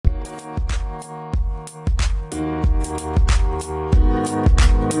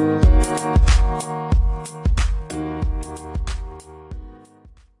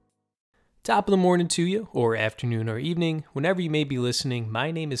Top of the morning to you, or afternoon or evening, whenever you may be listening.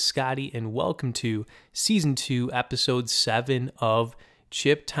 My name is Scotty, and welcome to Season 2, Episode 7 of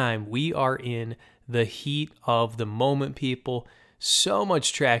Chip Time. We are in the heat of the moment, people. So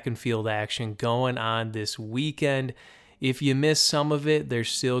much track and field action going on this weekend. If you missed some of it, there's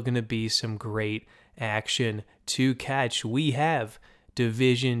still going to be some great action to catch. We have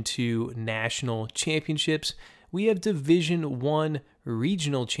Division II National Championships. We have Division I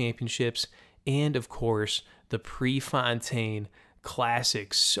Regional Championships, and of course, the Prefontaine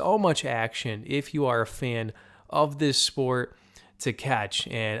Classic. So much action if you are a fan of this sport to catch,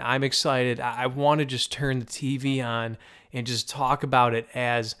 and I'm excited. I want to just turn the TV on and just talk about it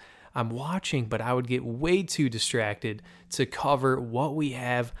as I'm watching, but I would get way too distracted to cover what we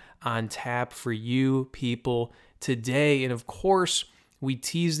have on tap for you people today. And of course, we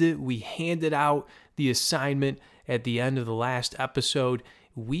teased it, we handed out the assignment at the end of the last episode.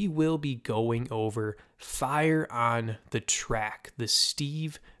 We will be going over Fire on the Track, the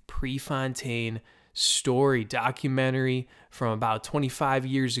Steve Prefontaine story documentary from about 25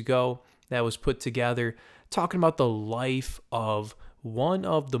 years ago that was put together, talking about the life of one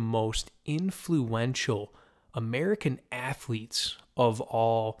of the most influential American athletes of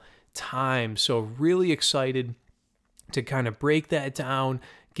all time. So really excited to kind of break that down,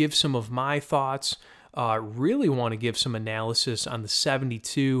 give some of my thoughts. Really want to give some analysis on the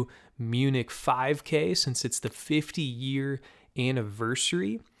 72 Munich 5K since it's the 50-year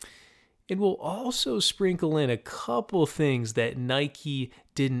anniversary. And we'll also sprinkle in a couple things that Nike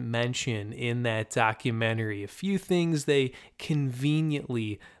didn't mention in that documentary, a few things they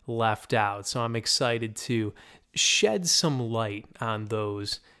conveniently left out. So I'm excited to shed some light on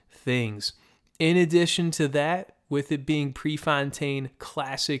those things. In addition to that, with it being Prefontaine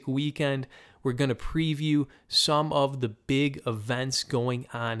Classic weekend, we're going to preview some of the big events going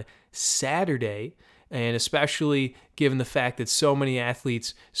on Saturday, and especially given the fact that so many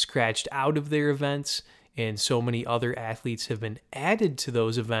athletes scratched out of their events and so many other athletes have been added to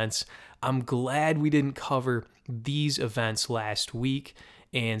those events, I'm glad we didn't cover these events last week.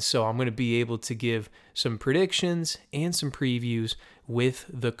 And so I'm going to be able to give some predictions and some previews with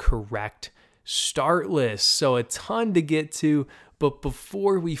the correct start list. So a ton to get to, but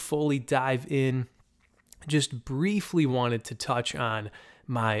before we fully dive in, just briefly wanted to touch on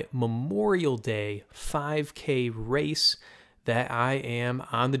my Memorial Day 5K race that I am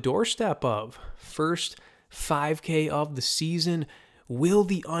on the doorstep of. First 5K of the season. Will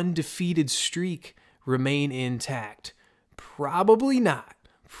the undefeated streak remain intact? Probably not.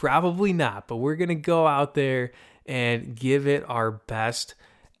 But we're going to go out there and give it our best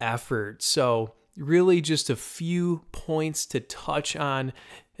effort. So really just a few points to touch on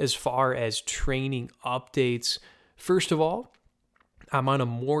as far as training updates. First of all, I'm on a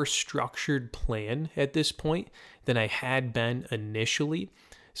more structured plan at this point than I had been initially.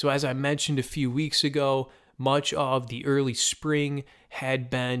 So as I mentioned a few weeks ago, much of the early spring had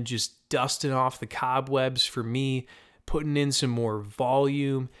been just dusting off the cobwebs for me, putting in some more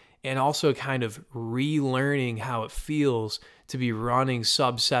volume, and also kind of relearning how it feels to be running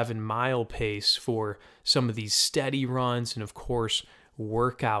sub 7 mile pace for some of these steady runs and of course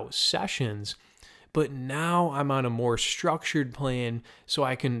workout sessions. But now I'm on a more structured plan so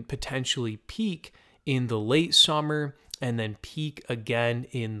I can potentially peak in the late summer and then peak again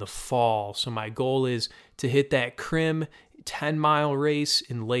in the fall. So my goal is to hit that Crim 10-mile race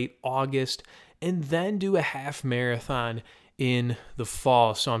in late August and then do a half marathon in the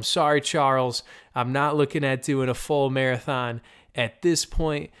fall. So I'm sorry, Charles, I'm not looking at doing a full marathon at this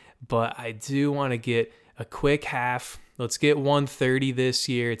point, but I do want to get a quick half. Let's get 1:30 this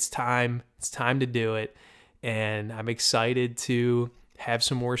year. It's time to do it. And I'm excited to have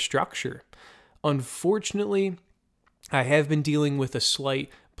some more structure. Unfortunately, I have been dealing with a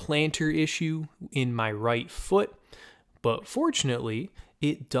slight plantar issue in my right foot, but fortunately,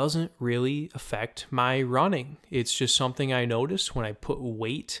 it doesn't really affect my running. It's just something I notice when I put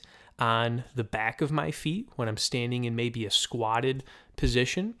weight on the back of my feet when I'm standing in maybe a squatted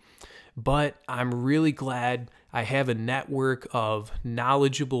position. But I'm really glad I have a network of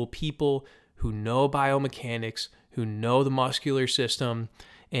knowledgeable people who know biomechanics, who know the muscular system,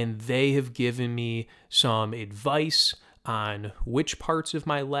 and they have given me some advice on which parts of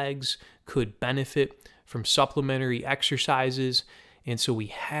my legs could benefit from supplementary exercises. And so we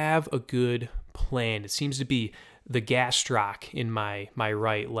have a good plan. It seems to be the gastroc in my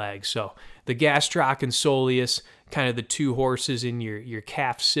right leg. So the gastroc and soleus, kind of the two horses in your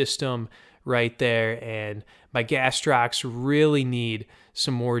calf system right there. And my gastrocs really need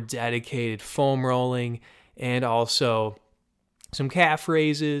some more dedicated foam rolling and also some calf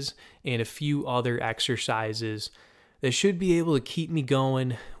raises and a few other exercises that should be able to keep me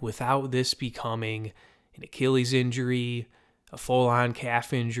going without this becoming an Achilles injury, a full-on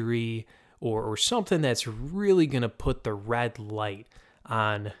calf injury, or something that's really going to put the red light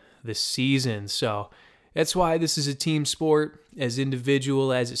on the season. So that's why this is a team sport, as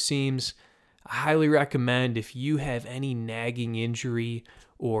individual as it seems. I highly recommend, if you have any nagging injury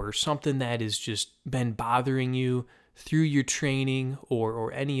or something that has just been bothering you through your training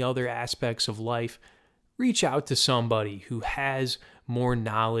or any other aspects of life, reach out to somebody who has more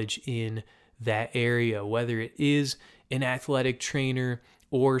knowledge in that area, whether it is an athletic trainer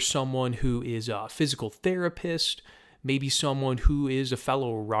or someone who is a physical therapist, maybe someone who is a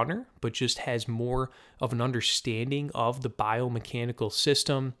fellow runner but just has more of an understanding of the biomechanical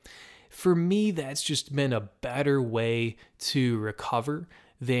system. For me, that's just been a better way to recover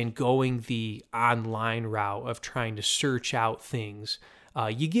than going the online route of trying to search out things.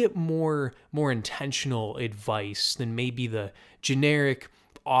 You get more intentional advice than maybe the generic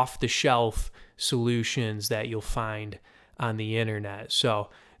off-the-shelf solutions that you'll find on the internet. So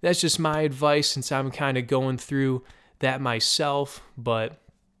that's just my advice, since I'm kind of going through that myself, but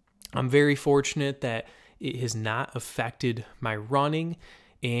I'm very fortunate that it has not affected my running,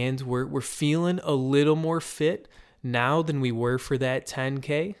 and we're feeling a little more fit now than we were for that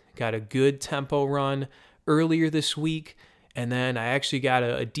 10K. Got a good tempo run earlier this week, and then I actually got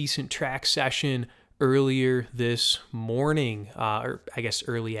a decent track session earlier this morning, or I guess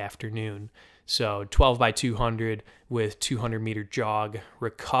early afternoon. So 12 by 200 with 200-meter jog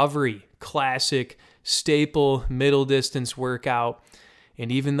recovery, classic staple middle distance workout.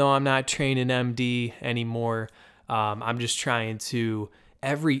 And even though I'm not training MD anymore, I'm just trying to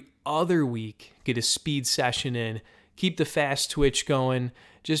every other week get a speed session in, keep the fast twitch going,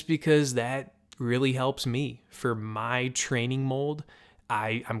 just because that really helps me for my training mold.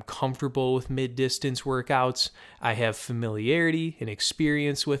 I'm comfortable with mid-distance workouts. I have familiarity and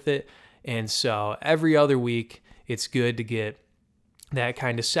experience with it. And so every other week, it's good to get that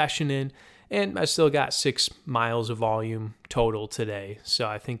kind of session in. And I still got 6 miles of volume total today. So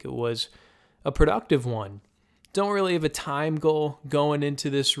I think it was a productive one. Don't really have a time goal going into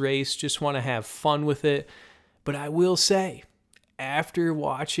this race. Just want to have fun with it. But I will say, after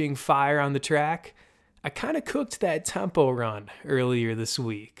watching Fire on the Track, I kind of cooked that tempo run earlier this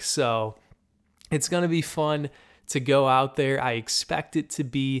week. So it's going to be fun to go out there. I expect it to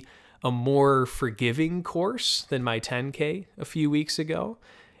be a more forgiving course than my 10K a few weeks ago.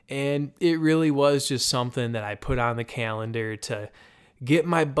 And it really was just something that I put on the calendar to get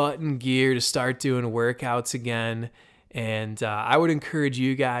my butt in gear to start doing workouts again. And I would encourage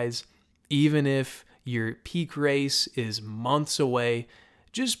you guys, even if your peak race is months away,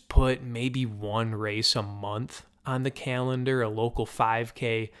 just put maybe one race a month on the calendar, a local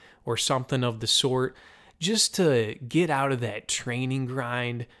 5K or something of the sort, just to get out of that training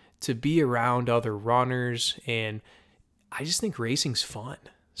grind, to be around other runners. And I just think racing's fun.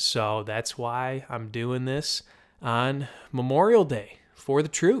 So that's why I'm doing this on Memorial Day for the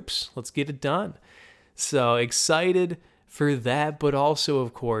troops. Let's get it done. So excited for that, but also,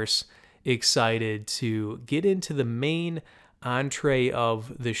 of course, excited to get into the main entree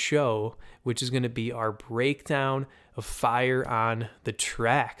of the show, which is going to be our breakdown of Fire on the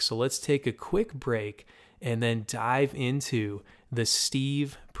Track. So let's take a quick break and then dive into the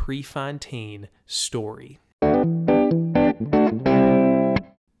Steve Prefontaine story.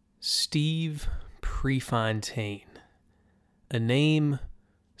 Steve Prefontaine, a name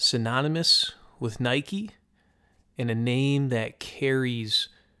synonymous with Nike, and a name that carries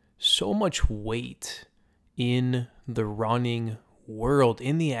so much weight in the running world,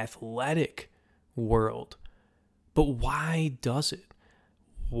 in the athletic world. But why does it?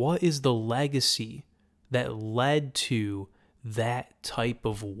 What is the legacy that led to that type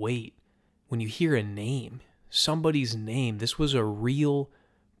of weight? When you hear a name, somebody's name, this was a real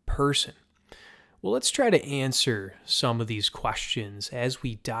person. Well, let's try to answer some of these questions as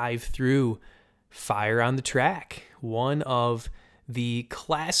we dive through Fire on the Track, one of the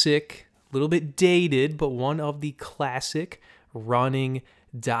classic, a little bit dated, but one of the classic running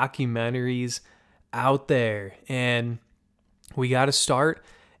documentaries out there. And we got to start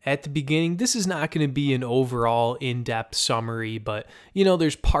at the beginning. This is not going to be an overall in-depth summary, but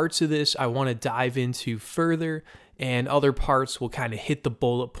there's parts of this I want to dive into further, and other parts will kind of hit the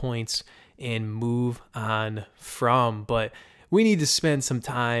bullet points and move on from. But we need to spend some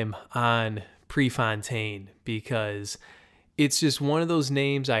time on Prefontaine, because it's just one of those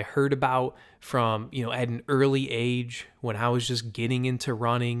names I heard about from, at an early age when I was just getting into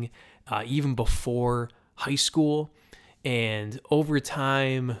running, even before high school. And over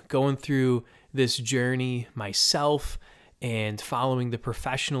time, going through this journey myself and following the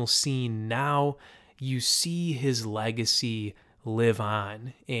professional scene now, you see his legacy live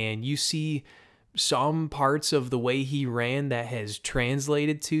on. And you see some parts of the way he ran that has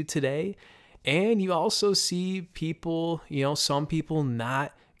translated to today. And you also see people, some people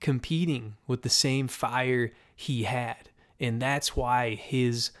not competing with the same fire he had. And that's why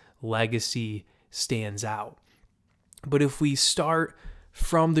his legacy stands out. But if we start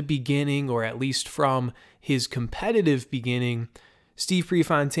from the beginning, or at least from his competitive beginning, Steve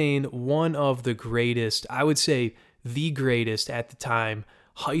Prefontaine, one of the greatest, I would say the greatest at the time,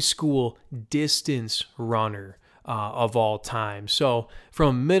 high school distance runner of all time. So from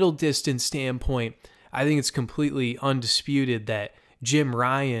a middle distance standpoint, I think it's completely undisputed that Jim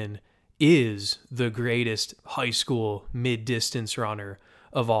Ryan is the greatest high school mid-distance runner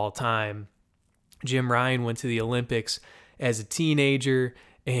of all time. Jim Ryan went to the Olympics as a teenager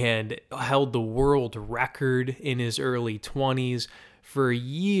and held the world record in his early 20s for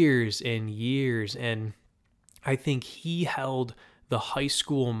years and years. And I think he held the high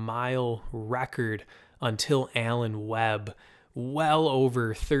school mile record until Alan Webb, well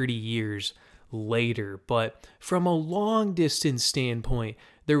over 30 years later. But from a long distance standpoint,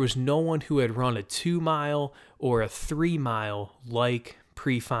 there was no one who had run a 2-mile or a 3-mile like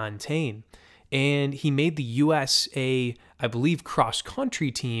Prefontaine. And he made the USA, I believe,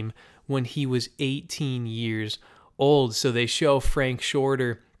 cross-country team when he was 18 years old. So they show Frank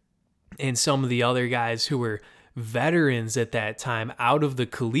Shorter and some of the other guys who were veterans at that time out of the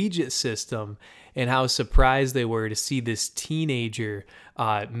collegiate system, and how surprised they were to see this teenager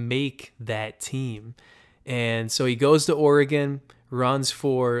make that team. And so he goes to Oregon, runs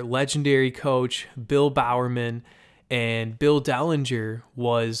for legendary coach Bill Bowerman, and Bill Dellinger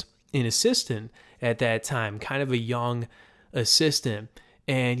was an assistant at that time, kind of a young assistant.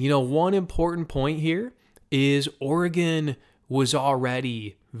 And, one important point here is Oregon was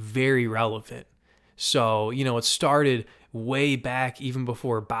already very relevant. So, it started way back even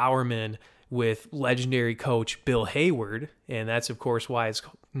before Bowerman with legendary coach Bill Hayward, and that's, of course, why it's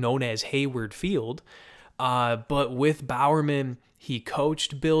known as Hayward Field. But with Bowerman, he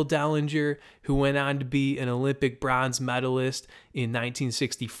coached Bill Dellinger, who went on to be an Olympic bronze medalist in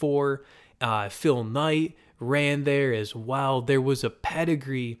 1964. Phil Knight ran there as well. There was a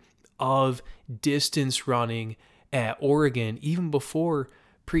pedigree of distance running at Oregon even before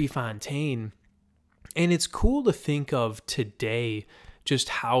Prefontaine. And it's cool to think of today just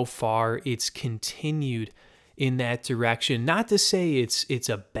how far it's continued in that direction. Not to say it's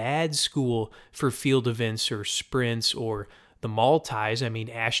a bad school for field events or sprints or the multis. I mean,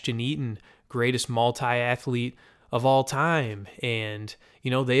 Ashton Eaton, greatest multi-athlete of all time. And,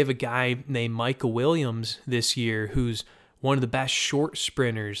 they have a guy named Micah Williams this year who's one of the best short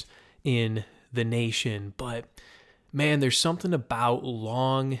sprinters in the nation. But, man, there's something about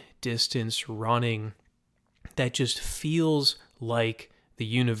long distance running that just feels like the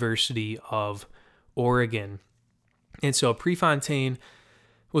University of Oregon. And so Prefontaine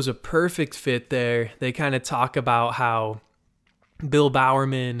was a perfect fit there. They kind of talk about how Bill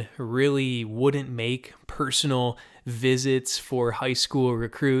Bowerman really wouldn't make personal visits for high school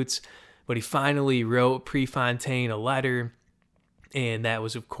recruits, but he finally wrote Prefontaine a letter, and that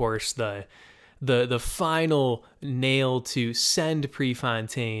was, of course, the final nail to send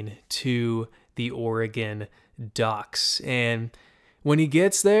Prefontaine to the Oregon Ducks. And when he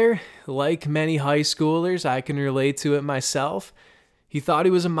gets there, like many high schoolers, I can relate to it myself, he thought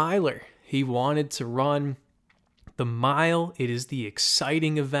he was a miler. He wanted to run the mile. It is the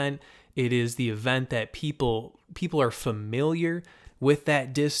exciting event. It is the event that people are familiar with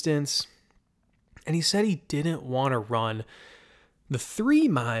that distance. And he said he didn't want to run the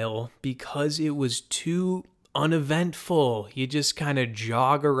 3-mile because it was too uneventful. You just kind of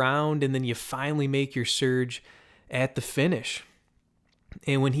jog around and then you finally make your surge at the finish.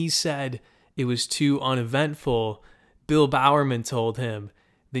 And when he said it was too uneventful, Bill Bowerman told him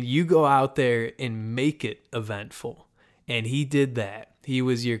that you go out there and make it eventful. And he did that. He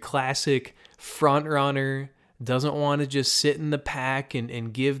was your classic front runner, doesn't want to just sit in the pack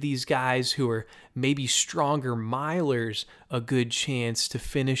and give these guys who are maybe stronger milers a good chance to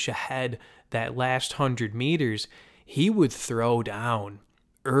finish ahead that last 100 meters. He would throw down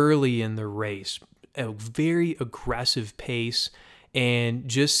early in the race, a very aggressive pace, and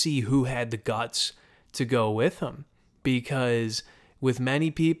just see who had the guts to go with him. Because with many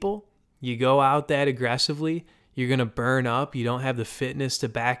people, you go out that aggressively, you're going to burn up. You don't have the fitness to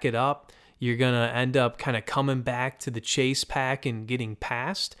back it up. You're going to end up kind of coming back to the chase pack and getting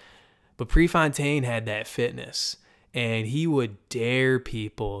past. But Prefontaine had that fitness. and he would dare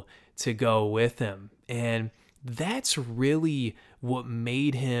people to go with him. And that's really what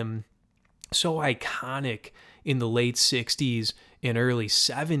made him so iconic in the late 60s and early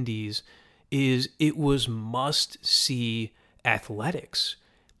 70s. Is it was must-see athletics.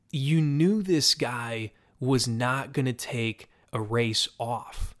 You knew this guy was not going to take a race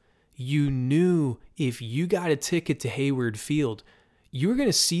off. You knew if you got a ticket to Hayward Field, you were going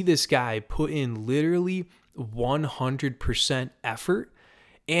to see this guy put in literally 100% effort.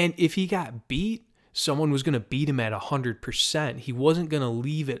 And if he got beat, someone was going to beat him at 100%. He wasn't going to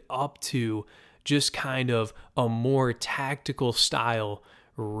leave it up to just kind of a more tactical style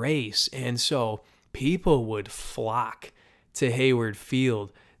race. And so people would flock to Hayward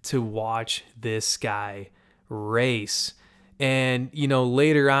Field to watch this guy race. And,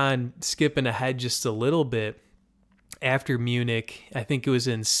 later on, skipping ahead just a little bit, after Munich, I think it was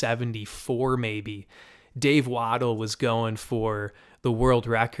in 74 maybe, Dave Waddle was going for the world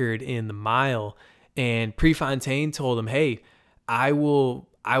record in the mile, and Prefontaine told him, hey, I will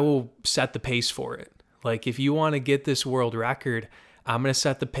set the pace for it. Like, if you want to get this world record, I'm going to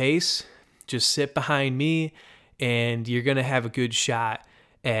set the pace. Just sit behind me, and you're going to have a good shot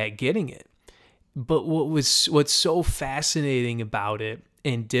at getting it. But what's so fascinating about it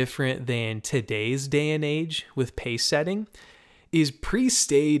and different than today's day and age with pace setting is Pre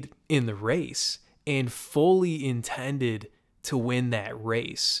stayed in the race and fully intended to win that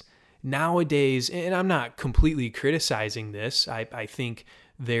race. Nowadays, and I'm not completely criticizing this, I think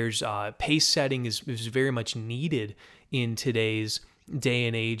there's pace setting is very much needed in today's day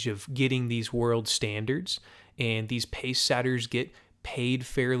and age of getting these world standards, and these pace setters get paid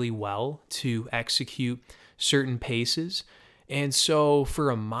fairly well to execute certain paces. And so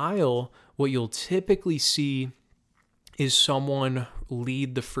for a mile, what you'll typically see is someone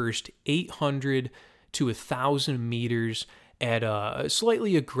lead the first 800 to 1,000 meters at a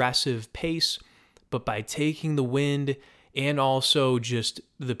slightly aggressive pace, but by taking the wind and also just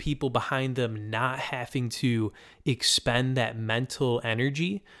the people behind them not having to expend that mental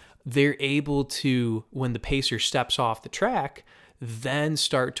energy, they're able to, when the pacer steps off the track, then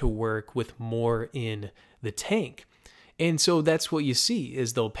start to work with more in the tank. And so that's what you see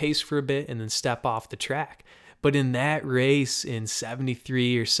is they'll pace for a bit and then step off the track. But in that race in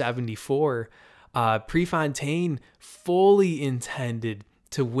 73 or 74, Prefontaine fully intended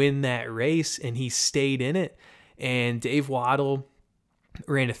to win that race, and he stayed in it. And Dave Waddle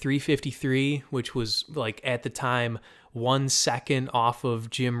ran a 3:53, which was like at the time 1 second off of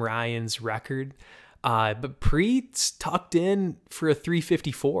Jim Ryan's record. But Preet's tucked in for a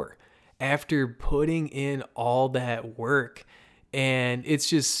 3:54 after putting in all that work. And it's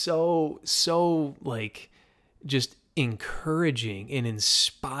just so like just encouraging and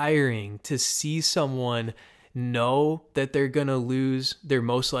inspiring to see someone know that they're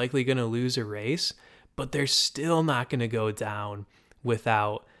most likely going to lose a race, but they're still not going to go down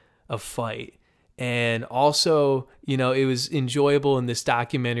without a fight. And also, it was enjoyable in this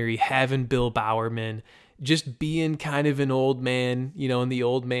documentary having Bill Bowerman just being kind of an old man, in the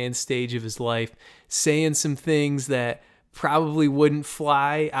old man stage of his life, saying some things that probably wouldn't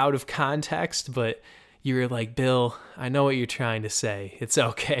fly out of context, but you were like, Bill, I know what you're trying to say. It's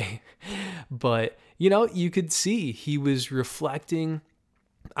okay. But, you could see he was reflecting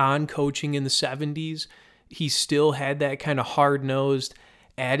on coaching in the 70s. He still had that kind of hard-nosed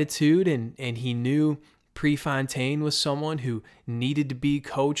attitude, and he knew Prefontaine was someone who needed to be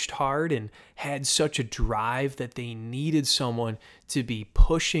coached hard and had such a drive that they needed someone to be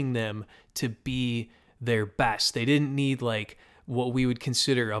pushing them to be their best. They didn't need like what we would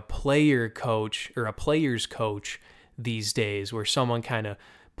consider a player coach or a player's coach these days, where someone kind of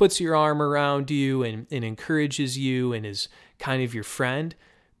puts your arm around you and encourages you and is kind of your friend.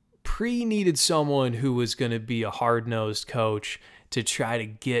 Pre needed someone who was going to be a hard-nosed coach to try to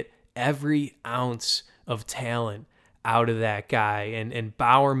get every ounce of talent out of that guy. And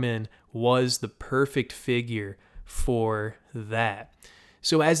Bowerman was the perfect figure for that.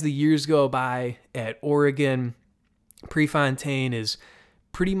 So as the years go by at Oregon, Prefontaine is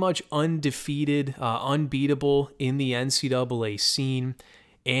pretty much undefeated, unbeatable in the NCAA scene.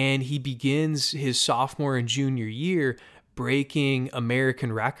 And he begins his sophomore and junior year breaking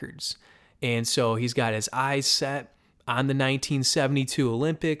American records. And so he's got his eyes set on the 1972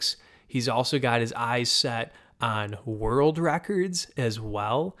 Olympics. He's also got his eyes set on world records as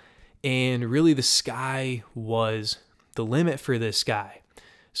well. And really the sky was the limit for this guy.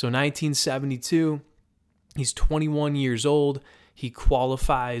 So 1972, he's 21 years old. He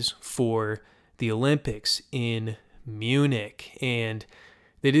qualifies for the Olympics in Munich. And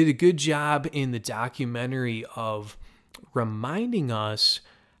they did a good job in the documentary of reminding us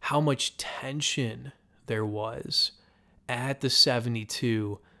how much tension there was at the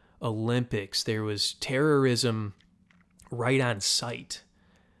 72 Olympics. There was terrorism right on site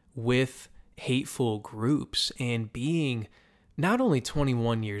with hateful groups, and being not only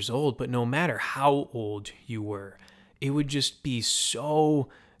 21 years old, but no matter how old you were, it would just be so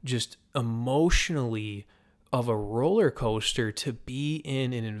just emotionally of a roller coaster to be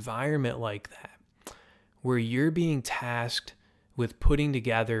in an environment like that, where you're being tasked with putting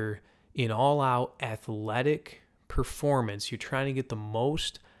together an all-out athletic performance. You're trying to get the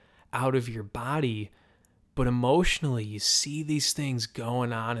most out of your body, but emotionally you see these things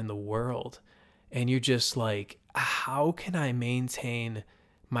going on in the world, and you're just like, how can I maintain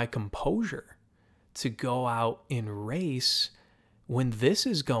my composure to go out and race when this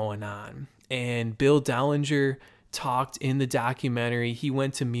is going on? And Bill Dellinger talked in the documentary. He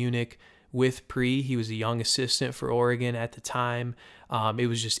went to Munich with Pre. He was a young assistant for Oregon at the time. It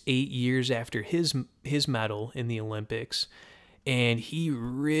was just 8 years after his medal in the Olympics. And he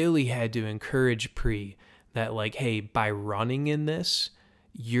really had to encourage Pre that, like, hey, by running in this,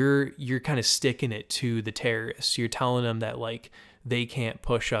 you're kind of sticking it to the terrorists. You're telling them that, like, they can't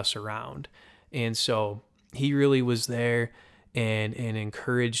push us around. And so he really was there and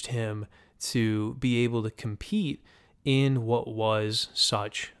encouraged him to be able to compete in what was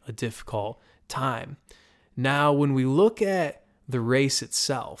such a difficult time. Now, when we look at the race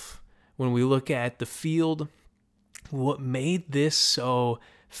itself, when we look at the field, what made this so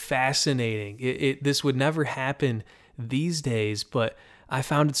fascinating, this would never happen these days, but I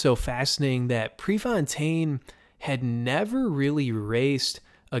found it so fascinating that Prefontaine had never really raced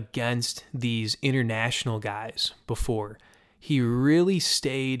against these international guys before. He really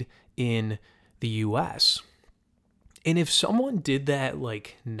stayed in the US. And if someone did that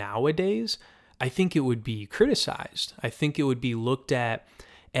like nowadays, I think it would be criticized. I think it would be looked at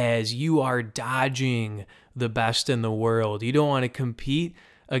as, you are dodging the best in the world. You don't want to compete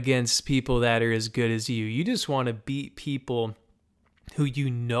against people that are as good as you. You just want to beat people who you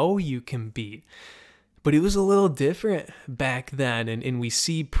know you can beat. But it was a little different back then. And we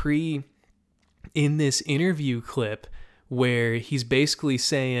see Pre in this interview clip where he's basically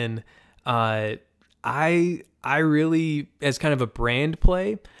saying, I really, as kind of a brand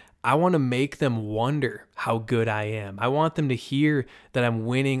play, I want to make them wonder how good I am. I want them to hear that I'm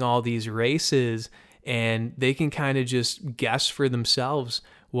winning all these races, and they can kind of just guess for themselves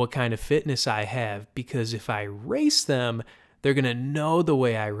what kind of fitness I have. Because if I race them, they're going to know the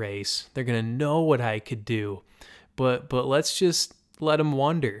way I race. They're going to know what I could do. But let's just let them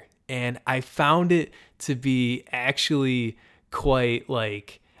wonder. And I found it to be actually quite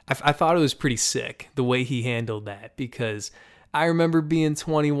like, I thought it was pretty sick the way he handled that, because I remember being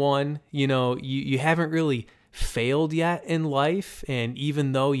 21, you haven't really failed yet in life. And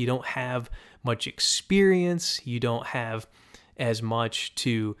even though you don't have much experience, you don't have as much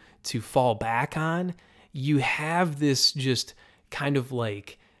to fall back on, you have this just kind of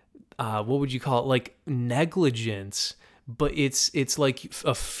like, what would you call it? Like negligence, but it's like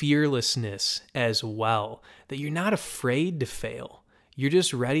a fearlessness as well, that you're not afraid to fail. You're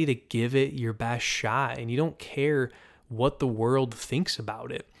just ready to give it your best shot, and you don't care what the world thinks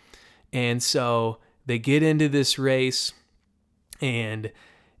about it. And so they get into this race, and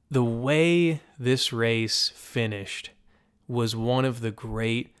the way this race finished was one of the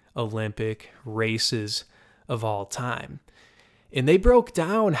great Olympic races of all time. And they broke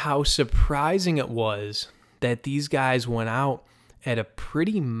down how surprising it was that these guys went out at a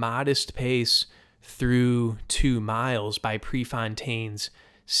pretty modest pace through 2 miles by Prefontaine's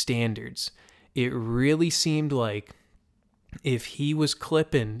standards. It really seemed like if he was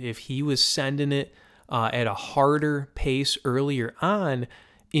clipping, if he was sending it at a harder pace earlier on,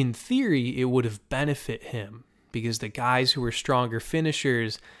 in theory, it would have benefited him, because the guys who were stronger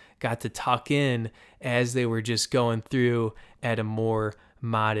finishers got to tuck in as they were just going through at a more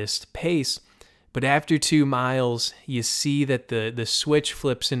modest pace. But after 2 miles, you see that the switch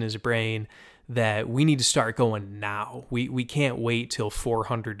flips in his brain that we need to start going now. We can't wait till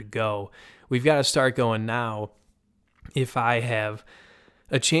 400 to go. We've got to start going now if I have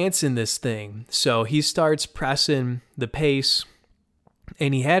a chance in this thing. So he starts pressing the pace,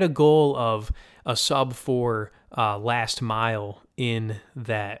 and he had a goal of a sub-4 last mile in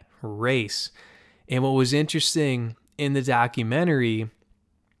that race. And what was interesting in the documentary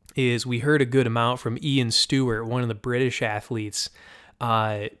is we heard a good amount from Ian Stewart, one of the British athletes.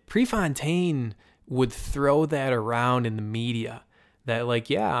 Prefontaine would throw that around in the media that, like,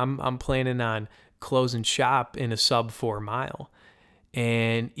 yeah, I'm planning on closing shop in a sub-4 mile.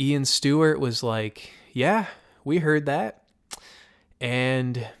 And Ian Stewart was like, yeah, We heard that.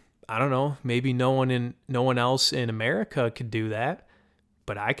 And I don't know, maybe no one else in America could do that,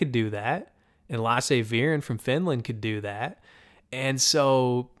 but I could do that. And Lasse Viren from Finland could do that. And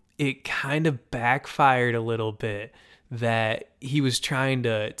so it kind of backfired a little bit that he was trying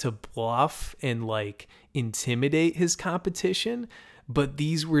to bluff and like intimidate his competition, but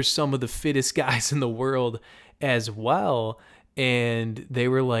these were some of the fittest guys in the world as well. And they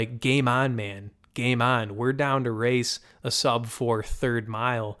were like, game on, man. Game on. We're down to race a sub-4 third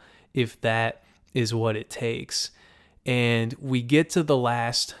mile if that is what it takes. And we get to the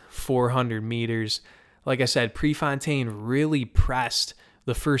last 400 meters. Like I said, Prefontaine really pressed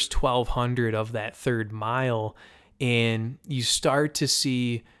the first 1,200 of that third mile. And you start to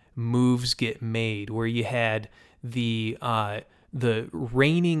see moves get made where you had the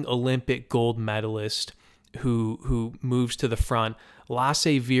reigning Olympic gold medalist who moves to the front. Lasse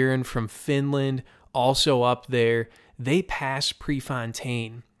Viren from Finland also up there. They pass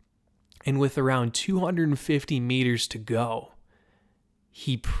Prefontaine, and with around 250 meters to go,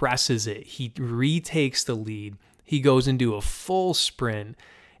 he presses it. He retakes the lead. He goes into a full sprint,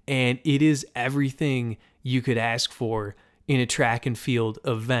 and it is everything you could ask for in a track and field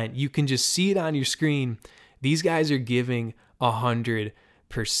event. You can just see it on your screen. These guys are giving 100%.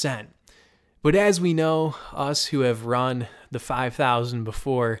 But as we know, us who have run the 5,000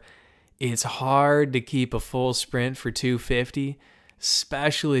 before, it's hard to keep a full sprint for 250,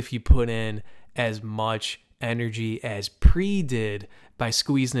 especially if you put in as much energy as Pre did by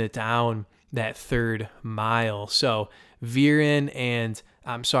squeezing it down that third mile. So Viren and,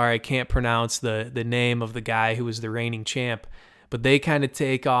 I'm sorry, I can't pronounce the name of the guy who was the reigning champ, but they kind of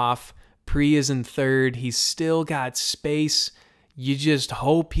take off. Pre is in third. He's still got space. You just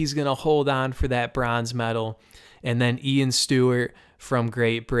hope he's going to hold on for that bronze medal. And then Ian Stewart from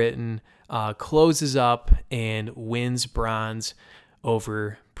Great Britain closes up and wins bronze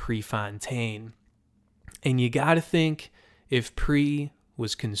over Prefontaine. And you got to think, if Pre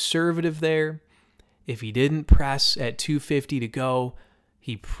was conservative there, if he didn't press at 250 to go,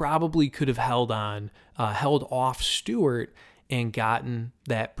 he probably could have held off Stewart and gotten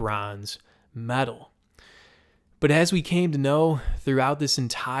that bronze medal. But as we came to know throughout this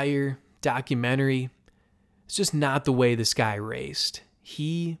entire documentary, it's just not the way this guy raced.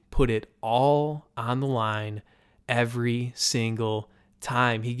 He put it all on the line every single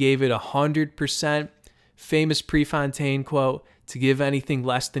time. He gave it 100%. Famous Prefontaine quote, "To give anything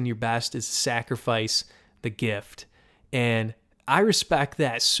less than your best is to sacrifice the gift." And I respect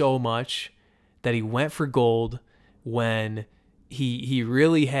that so much, that he went for gold when he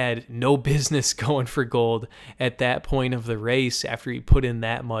really had no business going for gold at that point of the race after he put in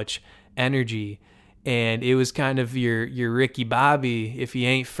that much energy. And it was kind of your Ricky Bobby, if you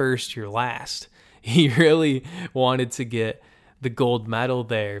ain't first, you're last. He really wanted to get the gold medal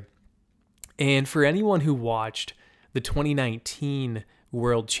there. And for anyone who watched the 2019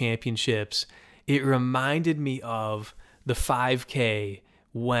 World Championships, it reminded me of the 5K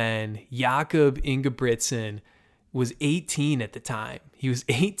when Jakob Ingebrigtsen was 18 at the time. He was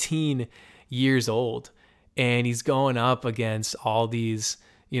 18 years old, and he's going up against all these,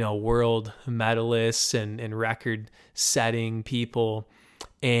 world medalists and record-setting people.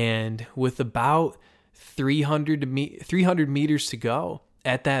 And with about 300 meters to go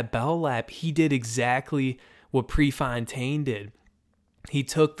at that bell lap, he did exactly what Prefontaine did. He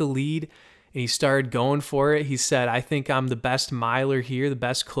took the lead and he started going for it. He said, "I think I'm the best miler here, the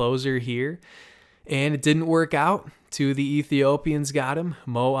best closer here." And it didn't work out. Two of the Ethiopians got him.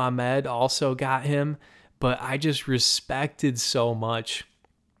 Mo Ahmed also got him. But I just respected so much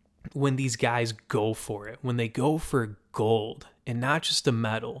when these guys go for it, when they go for gold, and not just a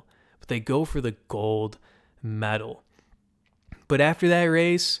medal, but they go for the gold medal. But after that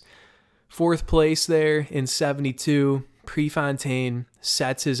race, fourth place there in 72, Prefontaine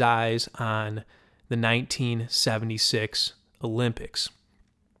sets his eyes on the 1976 Olympics.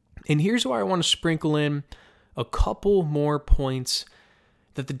 And here's where I want to sprinkle in a couple more points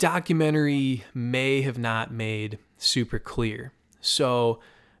that the documentary may have not made super clear. So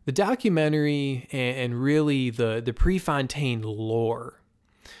the documentary and really the Prefontaine lore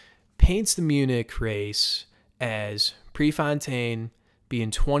paints the Munich race as Prefontaine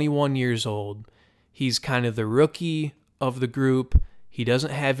being 21 years old. He's kind of the rookie of the group. He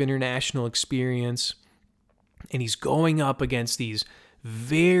doesn't have international experience, and he's going up against these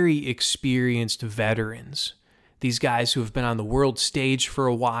very experienced veterans. These guys who have been on the world stage for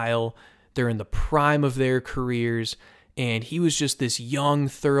a while. They're in the prime of their careers, and he was just this young,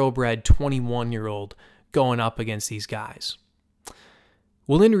 thoroughbred 21-year-old going up against these guys.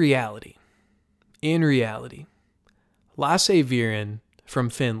 Well, in reality, In reality, Lasse Viren from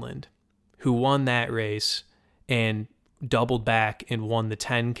Finland, who won that race and doubled back and won the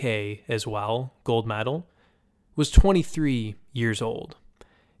 10K as well, gold medal, was 23 years old.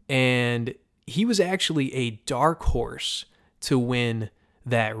 And he was actually a dark horse to win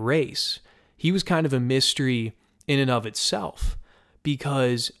that race. He was kind of a mystery in and of itself,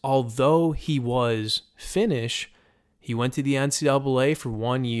 because although he was Finnish, he went to the NCAA for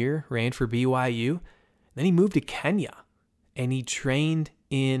 1 year, ran for BYU, then he moved to Kenya, and he trained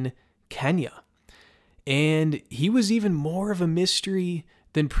in Kenya. And he was even more of a mystery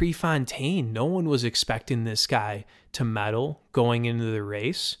than Prefontaine. No one was expecting this guy to medal going into the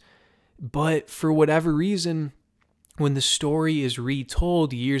race. But for whatever reason, when the story is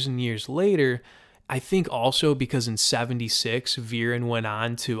retold years and years later, I think also because in 76, Viren went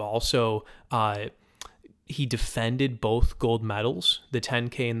on to also, he defended both gold medals, the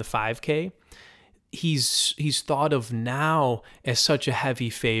 10K and the 5K. He's thought of now as such a heavy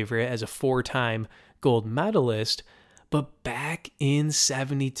favorite, as a 4-time gold medalist, but back in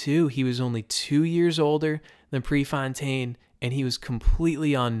 72, he was only 2 years older than Prefontaine, and he was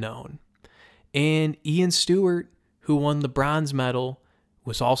completely unknown. And Ian Stewart, who won the bronze medal,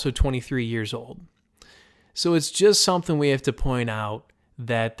 was also 23 years old. So it's just something we have to point out,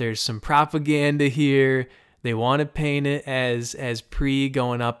 that there's some propaganda here. They want to paint it as Pre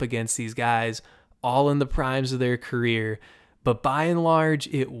going up against these guys all in the primes of their career. But by and large,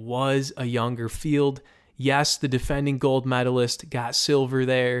 it was a younger field. Yes, the defending gold medalist got silver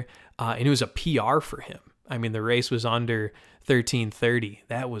there, and it was a PR for him. I mean, the race was under 13:30.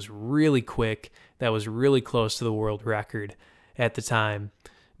 That was really quick. That was really close to the world record at the time.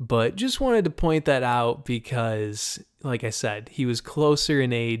 But just wanted to point that out because, like I said, he was closer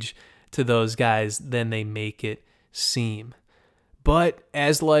in age to those guys than they make it seem. But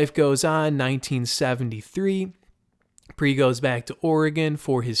as life goes on, 1973, Pre goes back to Oregon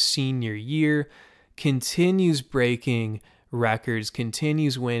for his senior year, continues breaking records,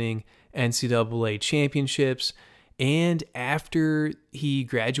 continues winning NCAA championships, and after he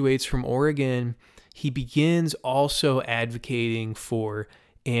graduates from Oregon, he begins also advocating for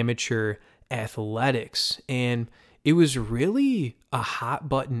amateur athletics. And it was really a hot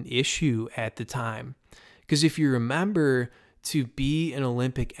button issue at the time. Because if you remember, to be an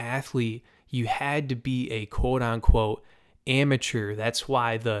Olympic athlete, you had to be a quote unquote amateur. That's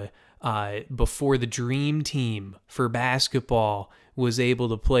why before the dream team for basketball was able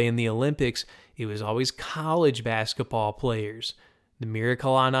to play in the Olympics, it was always college basketball players. The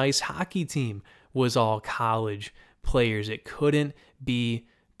Miracle on Ice hockey team was all college players. It couldn't be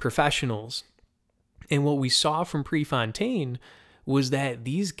professionals. And what we saw from Prefontaine was that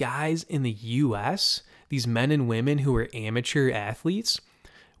these guys in the U.S., these men and women who were amateur athletes,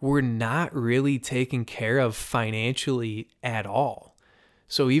 were not really taken care of financially at all.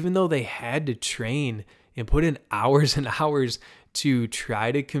 So even though they had to train and put in hours and hours to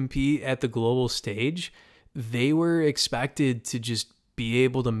try to compete at the global stage, they were expected to just be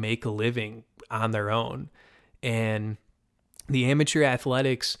able to make a living on their own. And the amateur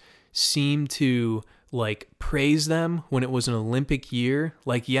athletics seemed to praise them when it was an Olympic year.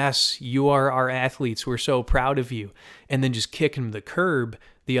 Like, yes, you are our athletes. We're so proud of you. And then just kick them to the curb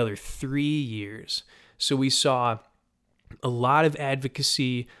the other 3 years. So we saw a lot of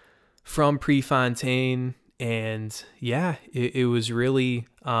advocacy from Prefontaine. And yeah, it was really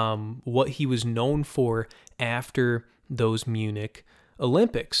what he was known for after those Munich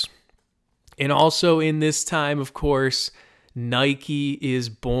Olympics. And also in this time, of course, Nike is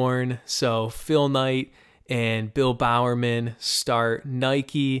born. So Phil Knight and Bill Bowerman start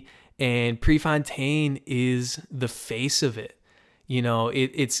Nike, and Prefontaine is the face of it. You know,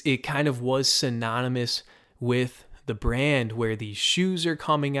 it kind of was synonymous with the brand, where these shoes are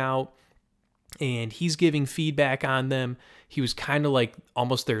coming out and he's giving feedback on them. He was kind of like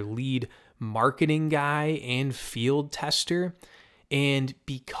almost their lead marketing guy and field tester. And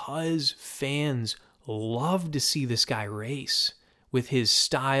because fans loved to see this guy race with his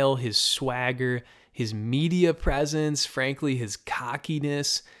style, his swagger, his media presence, frankly, his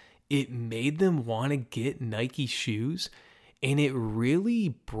cockiness, it made them want to get Nike shoes. And it really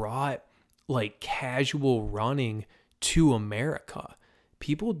brought casual running to America.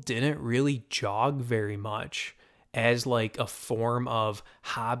 People didn't really jog very much as a form of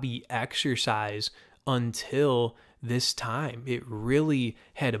hobby exercise until this time. It really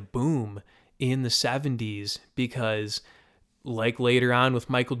had a boom in the 70s because later on with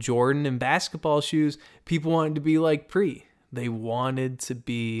Michael Jordan and basketball shoes, people wanted to be like Pre. They wanted to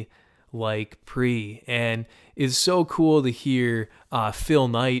be like Pre. And it's so cool to hear Phil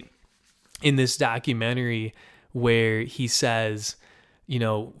Knight in this documentary where he says,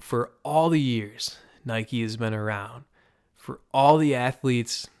 for all the years Nike has been around, for all the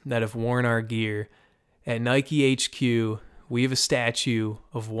athletes that have worn our gear, at Nike HQ, we have a statue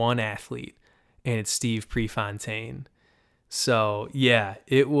of one athlete, and it's Steve Prefontaine. So, yeah,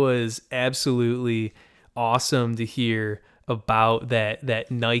 it was absolutely awesome to hear about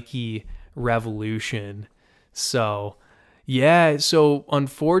that Nike revolution. So, yeah, so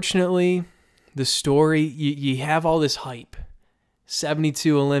unfortunately, the story, you have all this hype.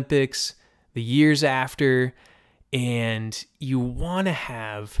 72 Olympics, the years after, and you want to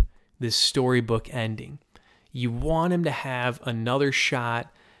have this storybook ending. You want him to have another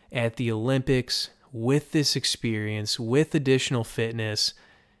shot at the Olympics with this experience, with additional fitness,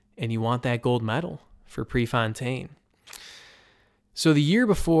 and you want that gold medal for Prefontaine. So the year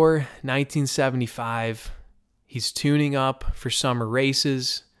before, 1975, he's tuning up for summer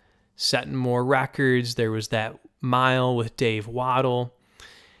races, setting more records. There was that mile with Dave Waddle.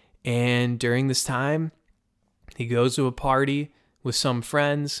 And during this time, he goes to a party with some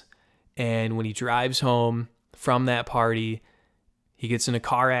friends, and when he drives home from that party, he gets in a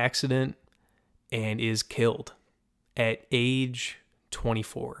car accident and is killed at age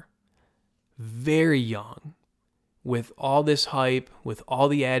 24. Very young. With all this hype, with all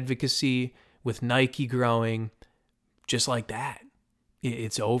the advocacy, with Nike growing, just like that,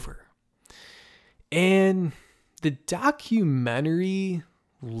 it's over. And the documentary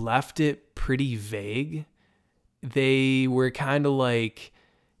left it pretty vague. They were kind of like,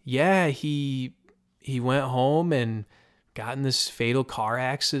 yeah, he went home and got in this fatal car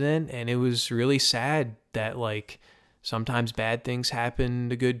accident, and it was really sad that, like, sometimes bad things happen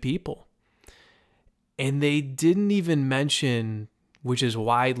to good people. And they didn't even mention, which is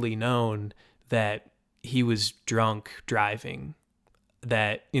widely known, that he was drunk driving.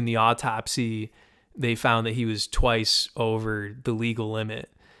 That in the autopsy, they found that he was twice over the legal limit.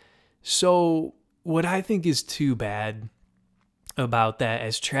 So what I think is too bad about that,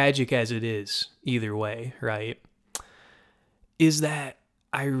 as tragic as it is, either way, right, is that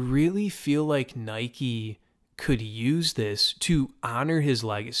I really feel like Nike could use this to honor his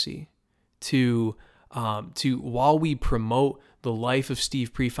legacy, to while we promote the life of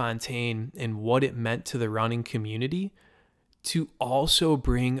Steve Prefontaine and what it meant to the running community, to also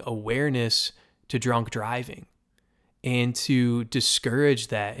bring awareness to drunk driving and to discourage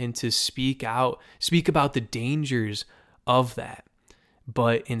that and to speak about the dangers of that.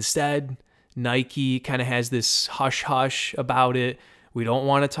 But instead, Nike kind of has this hush-hush about it. We don't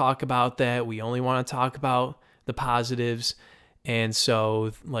want to talk about that. We only want to talk about the positives. And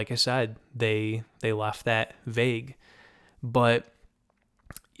so, like I said, they left that vague. But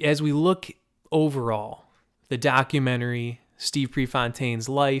as we look overall, the documentary, Steve Prefontaine's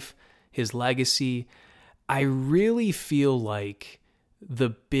life, his legacy, I really feel like the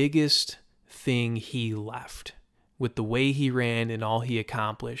biggest thing he left with the way he ran and all he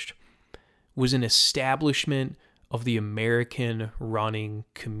accomplished was an establishment of the American running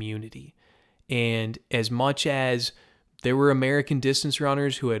community. And as much as there were American distance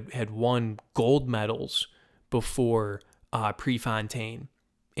runners who had won gold medals before Prefontaine,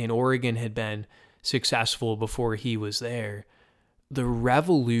 and Oregon had been successful before he was there, the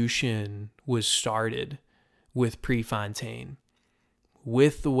revolution was started with Prefontaine,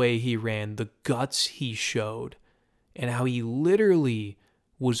 with the way he ran, the guts he showed, and how he literally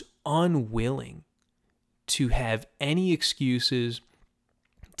was unwilling to have any excuses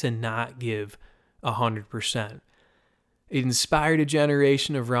to not give 100%. It inspired a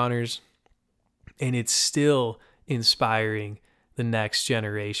generation of runners, and it's still inspiring the next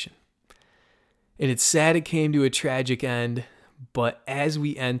generation. And it's sad it came to a tragic end, but as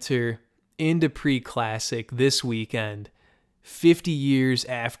we enter into Pre-Classic this weekend, 50 years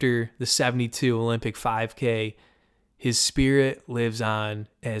after the 72 Olympic 5K, his spirit lives on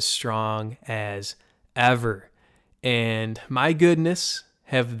as strong as ever. And my goodness,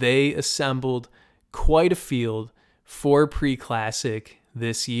 have they assembled quite a field for Pre-Classic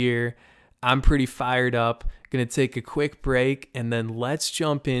this year. I'm pretty fired up. Going to take a quick break, and then let's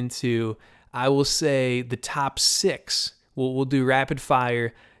jump into, I will say, the top 6. We'll do rapid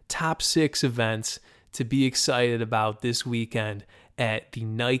fire, top 6 events to be excited about this weekend at the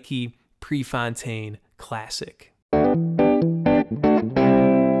Nike Prefontaine Classic.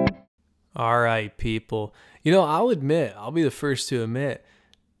 All right, people. I'll be the first to admit,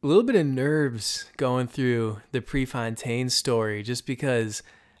 a little bit of nerves going through the Prefontaine story, just because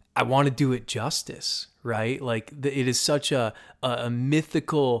I want to do it justice, right? Like, it is such a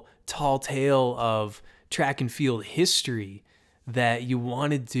mythical, tall tale of track and field history that you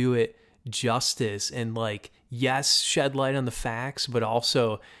want to do it justice and like, yes, shed light on the facts, but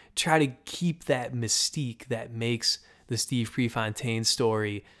also try to keep that mystique that makes the Steve Prefontaine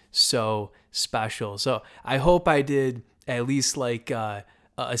story so special. So I hope I did at least like a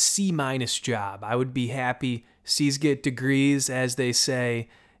C- job. I would be happy. C's get degrees, as they say,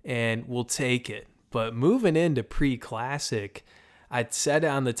 and we'll take it. But moving into pre-classic, I'd said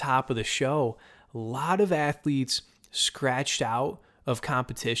on the top of the show, a lot of athletes scratched out of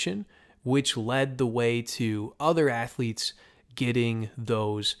competition, which led the way to other athletes getting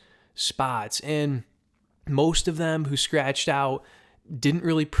those spots. And most of them who scratched out didn't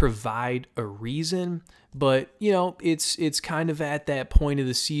really provide a reason, but it's kind of at that point of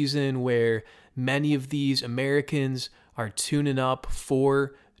the season where many of these Americans are tuning up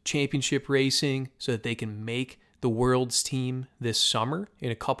for championship racing so that they can make the world's team this summer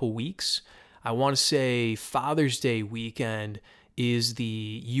in a couple weeks. I want to say Father's Day weekend is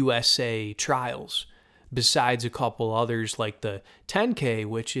the USA Trials, besides a couple others like the 10K,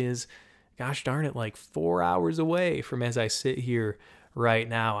 which is, gosh darn it, like 4 hours away from as I sit here right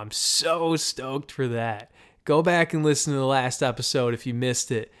now. I'm so stoked for that. Go back and listen to the last episode if you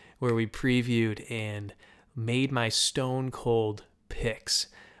missed it, where we previewed and made my stone cold picks.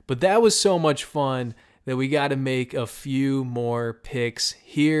 But that was so much fun that we got to make a few more picks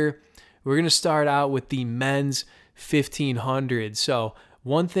here. We're going to start out with the men's 1500. So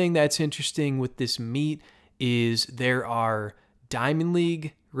one thing that's interesting with this meet is there are Diamond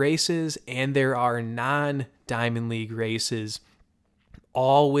League races and there are non-Diamond League races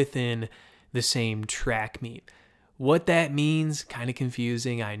all within the same track meet. What that means, kind of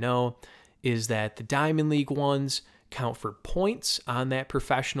confusing, I know, is that the Diamond League ones count for points on that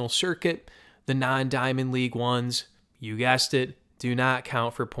professional circuit. The non-Diamond League ones, you guessed it, do not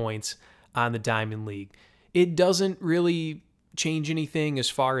count for points on the Diamond League. It doesn't really change anything as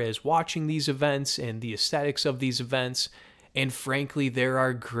far as watching these events and the aesthetics of these events. And frankly, there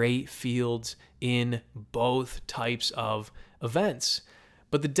are great fields in both types of events.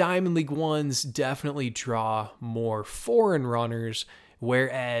 But the Diamond League ones definitely draw more foreign runners,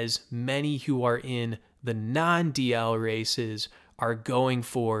 whereas many who are in the non-DL races are going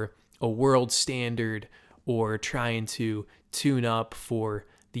for a world standard or trying to tune up for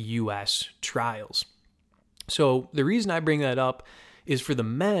the US trials. So the reason I bring that up is for the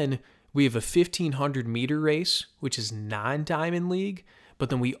men, we have a 1500 meter race, which is non-Diamond League, but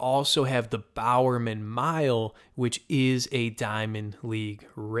then we also have the Bowerman Mile, which is a Diamond League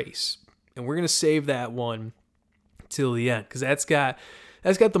race. And we're going to save that one till the end because that's got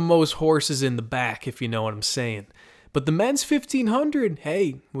the most horses in the back, if you know what I'm saying. But the men's 1500,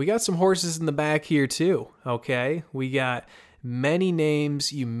 hey, we got some horses in the back here too, okay? We got many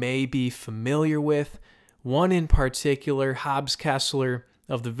names you may be familiar with. One in particular, Hobbs Kessler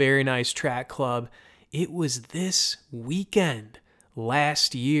of the Very Nice Track Club. It was this weekend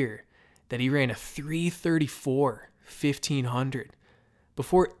last year that he ran a 3:34 1500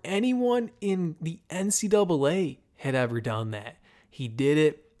 before anyone in the NCAA had ever done that. He did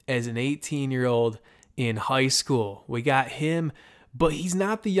it as an 18-year-old in high school. We got him, but he's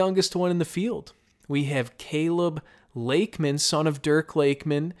not the youngest one in the field. We have Caleb Lakeman, son of Dirk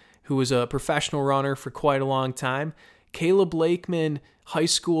Lakeman, who was a professional runner for quite a long time. Caleb Lakeman, high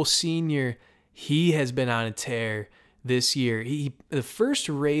school senior, he has been on a tear this year. The first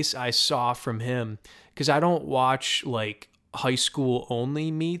race I saw from him, because I don't watch like high school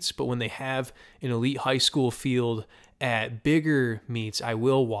only meets, but when they have an elite high school field at bigger meets, I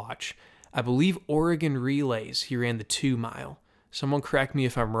will watch. I believe Oregon Relays, he ran the 2 mile. Someone correct me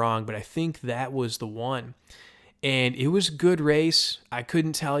if I'm wrong, but I think that was the one. And it was a good race. I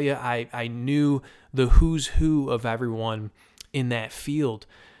couldn't tell you. I knew the who's who of everyone in that field.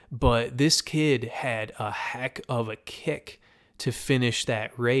 But this kid had a heck of a kick to finish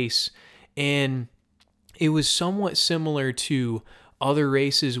that race. And it was somewhat similar to other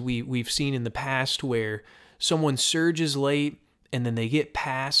races we've seen in the past where someone surges late and then they get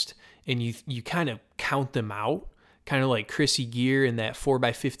passed and you kind of count them out, kind of like Chrissy Gear in that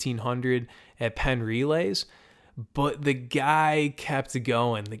 4x1500 at Penn Relays. But the guy kept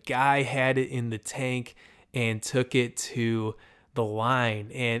going. The guy had it in the tank and took it to the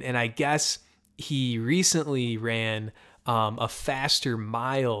line. And I guess he recently ran a faster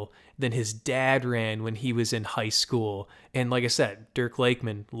mile than his dad ran when he was in high school. And like I said, Dirk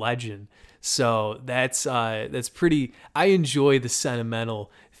Lakeman, legend. So that's pretty. I enjoy the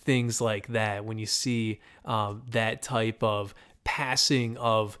sentimental things like that when you see that type of passing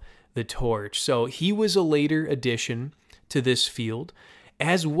of the torch. So he was a later addition to this field.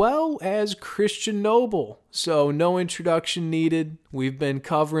 as well as Christian Noble. So no introduction needed. We've been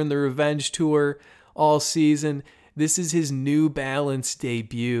covering the Revenge Tour all season. This is his New Balance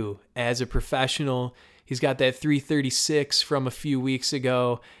debut as a professional. He's got that 336 from a few weeks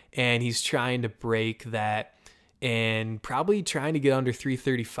ago, and he's trying to break that and probably trying to get under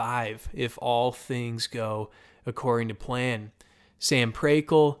 335 if all things go according to plan. Sam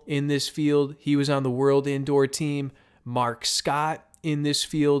Prakel in this field, he was on the World Indoor Team. Mark Scott in this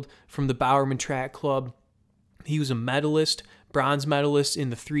field from the Bowerman Track Club. He was a medalist, bronze medalist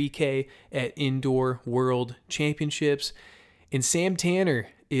in the 3K at Indoor World Championships. And Sam Tanner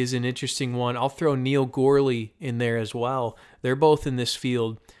is an interesting one. I'll throw Neil Gorley in there as well. They're both in this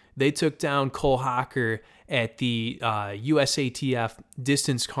field. They took down Cole Hocker at the USATF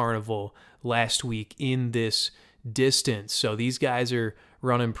Distance Carnival last week in this distance. So these guys are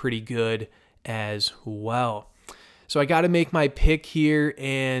running pretty good as well. So I got to make my pick here,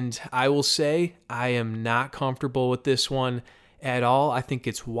 and I will say I am not comfortable with this one at all. I think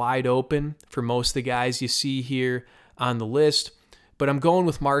it's wide open for most of the guys you see here on the list, but I'm going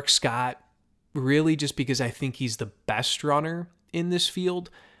with Mark Scott really just because I think he's the best runner in this field.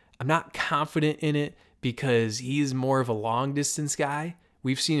 I'm not confident in it because he's more of a long distance guy.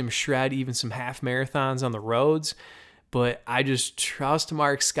 We've seen him shred even some half marathons on the roads, but I just trust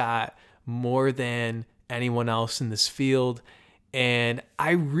Mark Scott more than anyone else in this field. And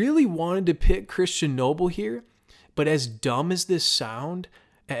I really wanted to pick Christian Noble here, but as dumb as this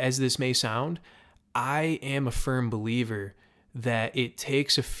may sound, I am a firm believer that it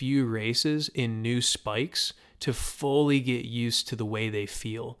takes a few races in new spikes to fully get used to the way they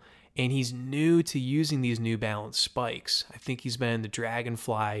feel. And he's new to using these New Balance spikes. I think he's been in the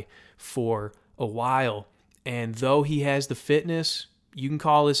Dragonfly for a while. And though he has the fitness, you can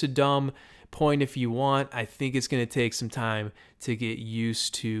call this a dumb point if you want. I think it's going to take some time to get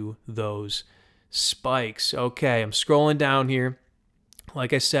used to those spikes. Okay, I'm scrolling down here.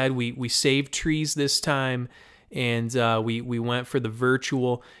 Like I said, we saved trees this time, and we went for the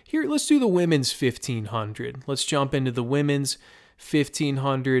virtual. Here, let's do the women's 1500. Let's jump into the women's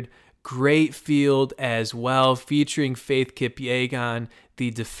 1500. Great field as well, featuring Faith Kipyegon,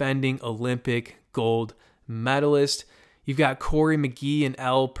 the defending Olympic gold medalist. You've got Corey McGee and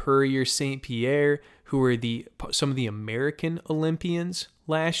Elle Purrier St. Pierre, who are some of the American Olympians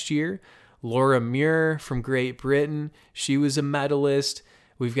last year. Laura Muir from Great Britain, she was a medalist.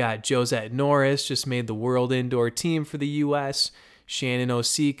 We've got Josette Norris, just made the World Indoor Team for the U.S. Shannon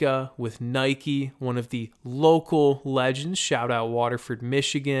Osika with Nike, one of the local legends. Shout out Waterford,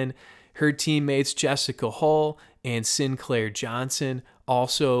 Michigan. Her teammates Jessica Hull and Sinclair Johnson,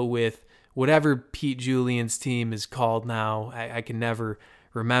 also with whatever Pete Julian's team is called now. I can never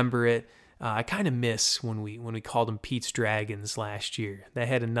remember it. I kind of miss when we called them Pete's Dragons last year. That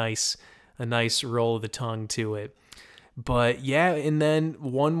had a nice roll of the tongue to it. But yeah, and then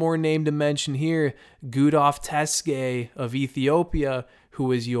one more name to mention here, Gudov Tesge of Ethiopia, who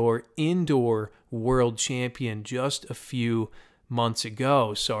was your indoor world champion just a few months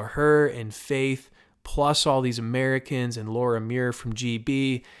ago. So her and Faith, plus all these Americans and Laura Muir from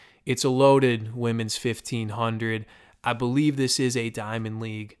GB, it's a loaded women's 1500. I believe this is a Diamond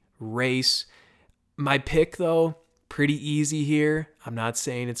League race. My pick, though, pretty easy here. I'm not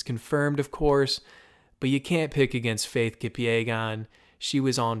saying it's confirmed, of course, but you can't pick against Faith Kipyegon. She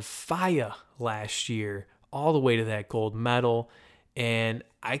was on fire last year, all the way to that gold medal. And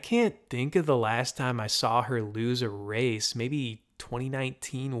I can't think of the last time I saw her lose a race. Maybe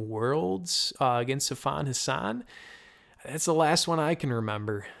 2019 Worlds against Safan Hassan. That's the last one I can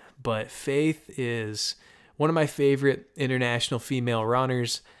remember. But Faith is one of my favorite international female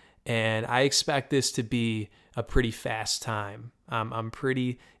runners, and I expect this to be a pretty fast time. I'm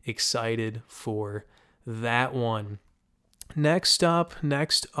pretty excited for that one. Next up,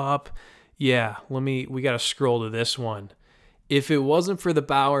 yeah, we got to scroll to this one. If it wasn't for the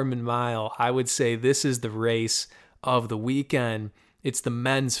Bowerman Mile, I would say this is the race of the weekend. It's the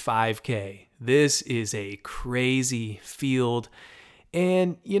men's 5K. This is a crazy field.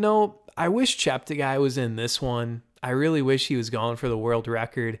 And, I wish Cheptegei was in this one. I really wish he was going for the world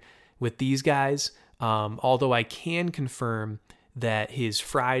record with these guys. Although I can confirm that his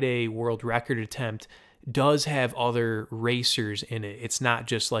Friday world record attempt does have other racers in it. It's not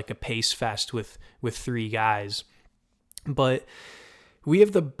just like a pace fest with three guys. But we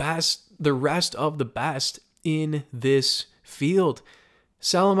have the rest of the best in this field.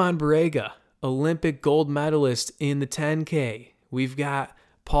 Salomon Barega, Olympic gold medalist in the 10K. We've got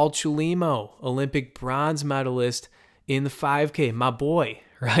Paul Chelimo, Olympic bronze medalist in the 5K. My boy,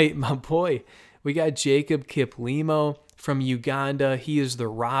 right? My boy. We got Jacob Kiplimo from Uganda. He is the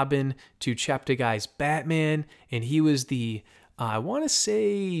Robin to Cheptegei's Batman, and he was the, I want to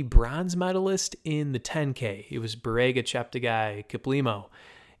say, bronze medalist in the 10K. It was Barega Cheptegei Kiplimo,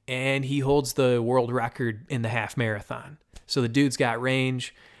 and he holds the world record in the half marathon. So the dude's got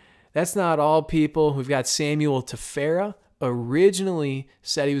range. That's not all, people. We've got Samuel Tefera. Originally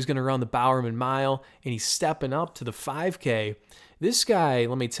said he was going to run the Bowerman Mile, and he's stepping up to the 5K. This guy,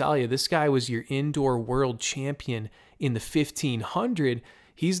 let me tell you, this guy was your indoor world champion in the 1500.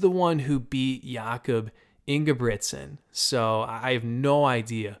 He's the one who beat Jakob Ingebrigtsen. So I have no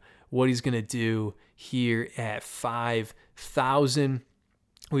idea what he's going to do here at 5,000.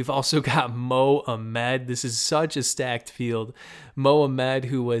 We've also got Mo Ahmed. This is such a stacked field. Mo Ahmed,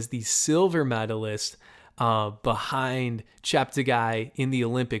 who was the silver medalist behind Cheptegei in the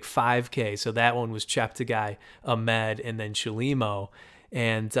Olympic 5K. So that one was Cheptegei, Ahmed, and then Chelimo.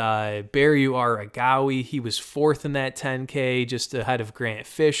 And Barry Aragawi, he was fourth in that 10K, just ahead of Grant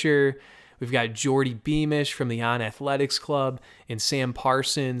Fisher. We've got Jordy Beamish from the On Athletics Club and Sam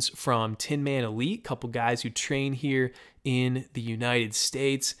Parsons from Tin Man Elite, couple guys who train here in the United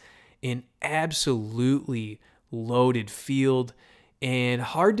States. An absolutely loaded field, and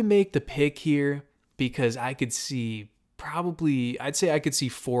hard to make the pick here because I could see I'd say I could see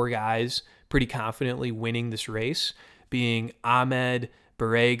four guys pretty confidently winning this race, being Ahmed,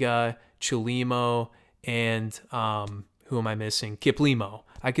 Barega, Chelimo, and who am I missing? Kiplimo.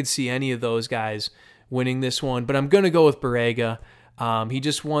 I could see any of those guys winning this one, but I'm going to go with Barega. He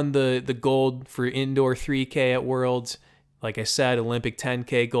just won the gold for indoor 3K at Worlds. Like I said, Olympic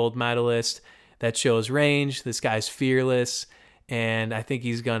 10K gold medalist. That shows range. This guy's fearless, and I think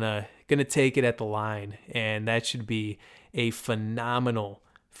he's gonna take it at the line, and that should be a phenomenal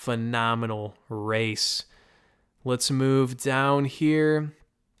race. Let's move down here.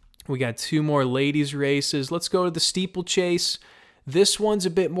 We got two more ladies races. Let's go to the steeplechase. This one's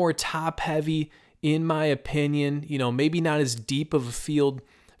a bit more top heavy in my opinion. You know, maybe not as deep of a field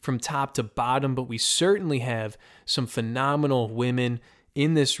from top to bottom, but we certainly have some phenomenal women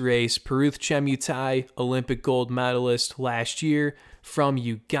in this race. Peruth Chemutai, Olympic gold medalist last year from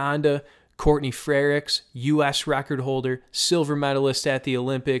Uganda. Courtney Frericks, U.S. record holder, silver medalist at the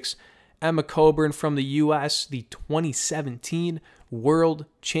Olympics. Emma Coburn from the U.S., the 2017 world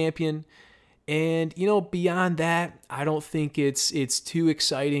champion. And, you know, beyond that, I don't think it's too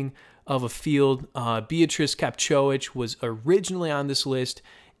exciting of a field. Beatrice Kapchowicz was originally on this list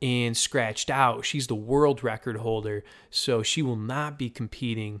and scratched out. She's the world record holder, so she will not be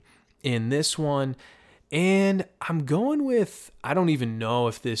competing in this one. And I'm going with, I don't even know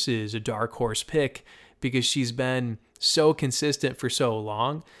if this is a dark horse pick because she's been so consistent for so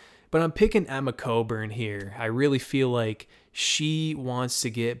long, but I'm picking Emma Coburn here. I really feel like she wants to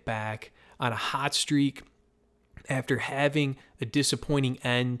get back on a hot streak after having a disappointing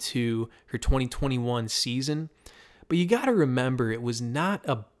end to her 2021 season. But you got to remember, it was not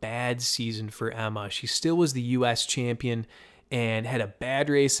a bad season for Emma. She still was the U.S. champion and had a bad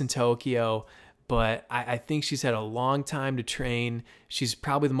race in Tokyo, but I think she's had a long time to train. She's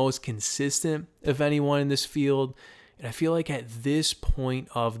probably the most consistent of anyone in this field. And I feel like at this point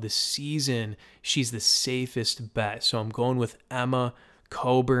of the season, she's the safest bet. So I'm going with Emma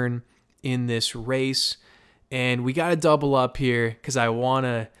Coburn in this race. And we got to double up here because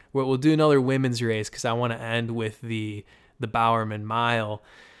we'll do another women's race because I want to end with the Bowerman Mile.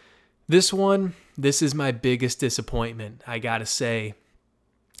 This is my biggest disappointment, I got to say.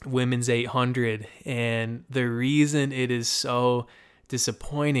 Women's 800, and the reason it is so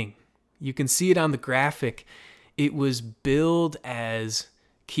disappointing, you can see it on the graphic. It was billed as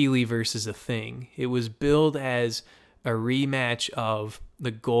Keeley versus a thing. It was billed as a rematch of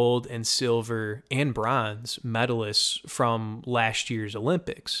the gold and silver and bronze medalists from last year's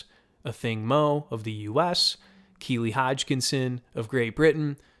Olympics. A Thing Mo of the U.S., Keely Hodgkinson of Great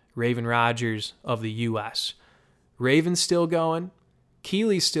Britain, Raven Rogers of the U.S. Raven's still going.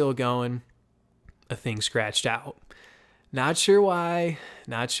 Keely's still going. A Thing scratched out. Not sure why.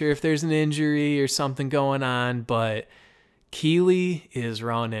 Not sure if there's an injury or something going on, but Keely is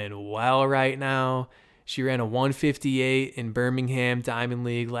running well right now. She ran a 158 in Birmingham Diamond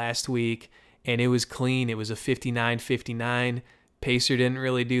League last week, and it was clean. It was a 59.59. Pacer didn't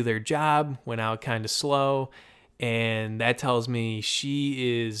really do their job, went out kind of slow, and that tells me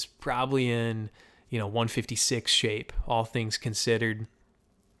she is probably in 156 shape, all things considered.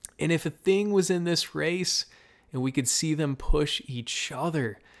 And if a Thing was in this race and we could see them push each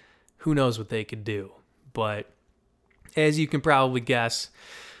other, who knows what they could do. But as you can probably guess,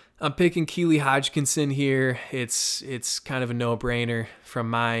 I'm picking Keely Hodgkinson here. It's kind of a no-brainer from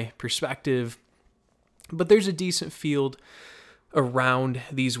my perspective. But there's a decent field around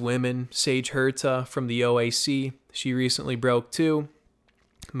these women. Sage Hurta from the OAC, she recently broke too.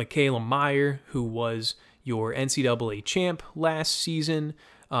 Michaela Meyer, who was your NCAA champ last season.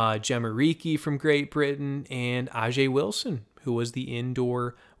 Gemma Reekie from Great Britain, and Ajay Wilson, who was the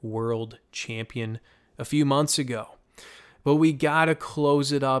indoor world champion a few months ago. But we gotta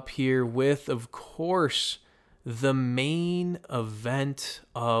close it up here with, of course, the main event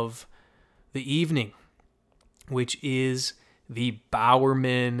of the evening, which is the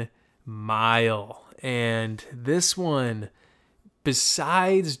Bowerman Mile. And this one,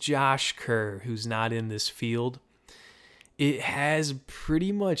 besides Josh Kerr, who's not in this field, it has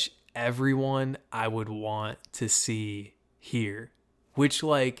pretty much everyone I would want to see here, which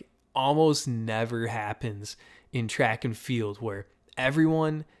like almost never happens in track and field, where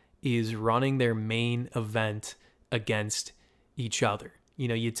everyone is running their main event against each other. You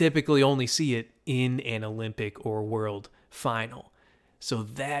know, you typically only see it in an Olympic or world final. So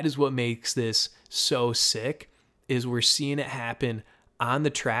that is what makes this so sick, is we're seeing it happen on the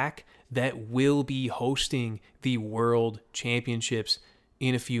track that will be hosting the World Championships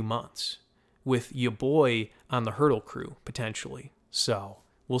in a few months, with your boy on the hurdle crew, potentially. So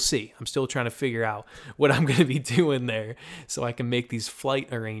we'll see. I'm still trying to figure out what I'm going to be doing there so I can make these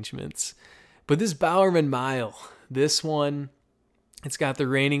flight arrangements. But this Bowerman Mile, this one, it's got the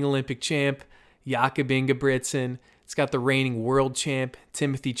reigning Olympic champ, Jakob Ingebrigtsen. It's got the reigning world champ,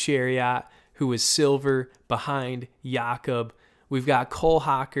 Timothy Cheruiyot, who is silver behind Jakob. We've got Cole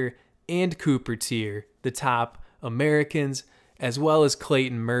Hocker and Cooper Teare, the top Americans, as well as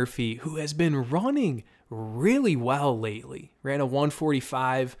Clayton Murphy, who has been running really well lately. Ran a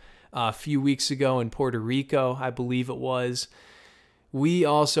 1:45 a few weeks ago in Puerto Rico, I believe it was. We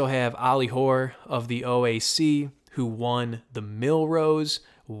also have Ali Hoare of the OAC, who won the Millrose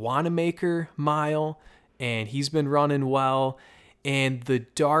Wanamaker Mile, and he's been running well. And the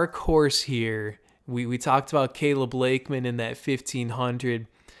dark horse here, we talked about Caleb Lakeman in that 1500.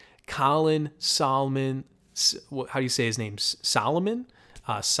 Colin Solomon, how do you say his name? Solomon?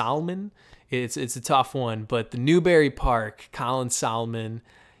 Solomon? It's a tough one, but the Newbury Park, Colin Solomon,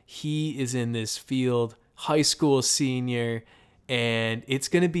 he is in this field, high school senior, and it's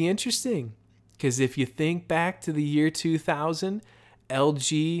going to be interesting because if you think back to the year 2000,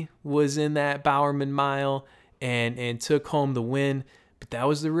 LG was in that Bowerman Mile and took home the win, but that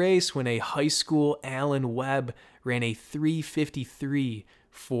was the race when a high school Alan Webb ran a 3:53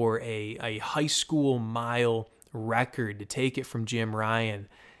 for a high school mile record to take it from Jim Ryan.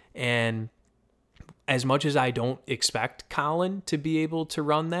 And as much as I don't expect Colin to be able to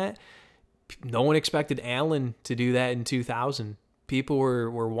run that, no one expected Alan to do that in 2000. People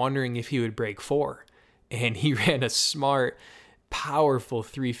were wondering if he would break 4, and he ran a smart, powerful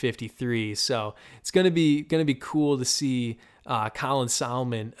 3:53. So it's gonna be cool to see Colin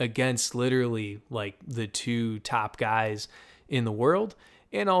Solomon against literally like the two top guys in the world,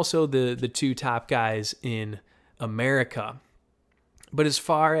 and also the two top guys in America. But as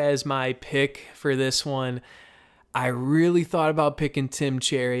far as my pick for this one, I really thought about picking Tim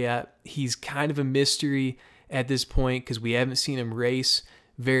Cheruiyot. He's kind of a mystery at this point because we haven't seen him race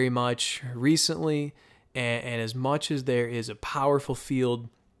very much recently. And as much as there is a powerful field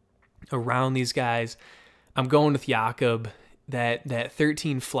around these guys, I'm going with Jakob. That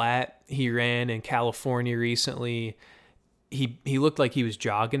 13 flat he ran in California recently, he looked like he was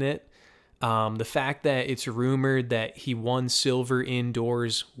jogging it. The fact that it's rumored that he won silver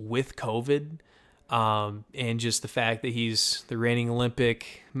indoors with COVID, and just the fact that he's the reigning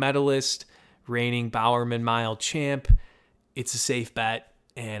Olympic medalist, reigning Bowerman Mile champ, it's a safe bet,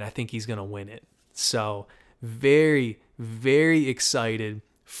 and I think he's going to win it. So very, very excited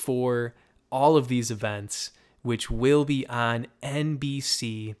for all of these events, which will be on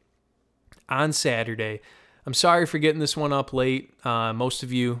NBC on Saturday. I'm sorry for getting this one up late. Most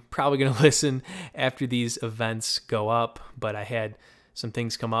of you probably going to listen after these events go up, but I had some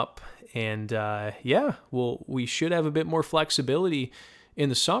things come up, and we should have a bit more flexibility in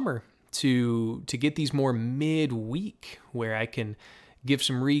the summer to get these more midweek, where I can give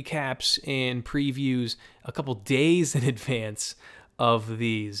some recaps and previews a couple days in advance of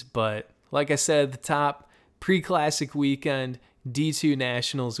these. But like I said at the top, pre-classic weekend, D2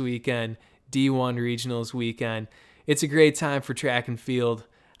 Nationals weekend, D1 Regionals weekend. It's a great time for track and field.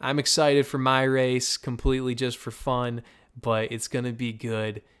 I'm excited for my race completely just for fun, but it's going to be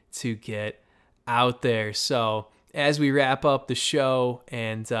good to get out there. So as we wrap up the show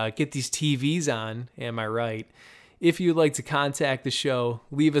and get these TVs on, am I right? If you'd like to contact the show,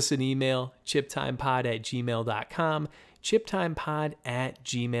 leave us an email, chiptimepod@gmail.com,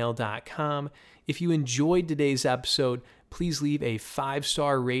 chiptimepod@gmail.com. If you enjoyed today's episode, please leave a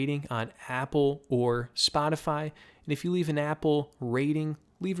 5-star rating on Apple or Spotify. And if you leave an Apple rating,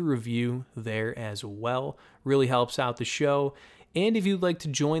 leave a review there as well. Really helps out the show. And if you'd like to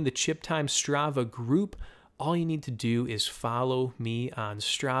join the Chip Time Strava group, all you need to do is follow me on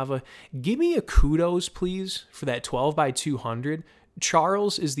Strava. Give me a kudos, please, for that 12x200.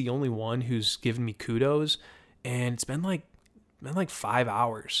 Charles is the only one who's given me kudos, and it's been like 5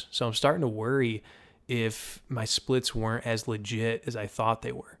 hours. So I'm starting to worry if my splits weren't as legit as I thought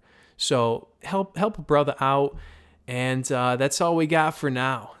they were. So help a brother out. And that's all we got for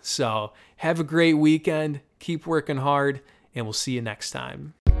now. So have a great weekend. Keep working hard, and we'll see you next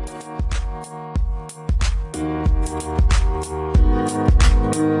time.